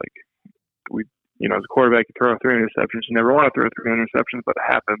was. Like as a quarterback, you throw 3 interceptions. You never want to throw 3 interceptions, but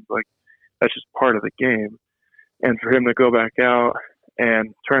it happens. Like that's just part of the game. And for him to go back out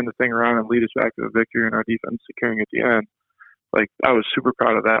and turn the thing around and lead us back to a victory and our defense securing at the end, like I was super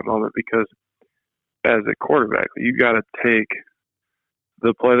proud of that moment because as a quarterback, you got to take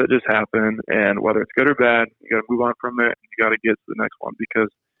the play that just happened, and whether it's good or bad, you got to move on from it. And you got to get to the next one because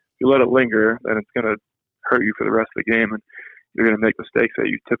if you let it linger, then it's going to hurt you for the rest of the game, and you're going to make mistakes that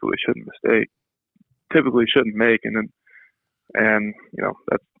you typically shouldn't make. And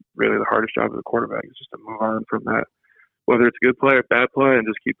that's really the hardest job of the quarterback is just to move on from that, whether it's a good play or bad play, and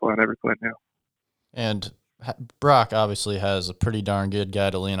just keep playing every play new. And Brock obviously has a pretty darn good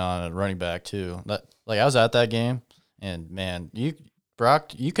guy to lean on at running back too. I was at that game, and man,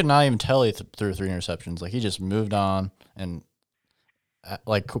 Brock, you could not even tell he threw 3 interceptions. Like he just moved on, and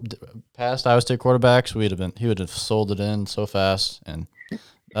like past Iowa State quarterbacks, he would have sold it in so fast, and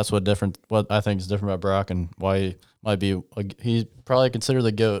that's what I think is different about Brock and why he might be. He's probably considered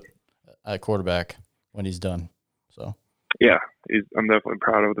the GOAT at quarterback when he's done. So yeah, I'm definitely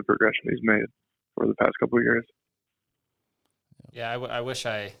proud of the progression he's made over the past couple of years. Yeah, I wish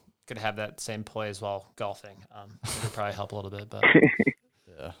I could have that same poise while golfing. It would probably help a little bit, but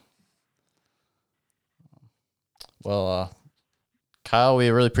yeah. Well, Kyle, we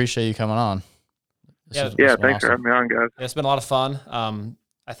really appreciate you coming on. This thanks for having me on, guys. It's been a lot of fun.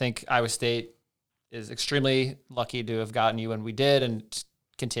 I think Iowa State is extremely lucky to have gotten you when we did and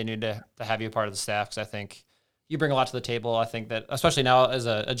continue to have you a part of the staff because I think you bring a lot to the table. I think that, especially now as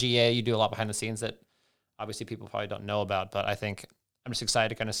a GA, you do a lot behind the scenes that obviously people probably don't know about, but I think I'm just excited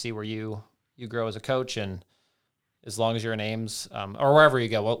to kind of see where you grow as a coach, and as long as you're in Ames or wherever you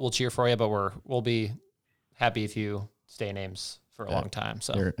go, we'll cheer for you, but we'll be happy if you stay in Ames for a long time.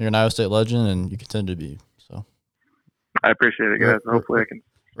 So you're an Iowa State legend, and you continue to be. So I appreciate it, guys. Hopefully I can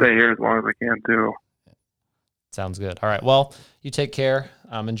stay here as long as I can too. Sounds good. All right. Well, you take care.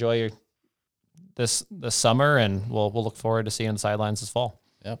 Enjoy this summer, and we'll look forward to seeing you on the sidelines this fall.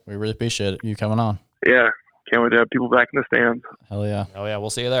 Yep, we really appreciate you coming on. Yeah, can't wait to have people back in the stands. Hell yeah. Oh yeah, we'll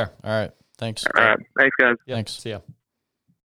see you there. All right. Thanks. All right. Thanks, guys. Yep. Thanks. See ya.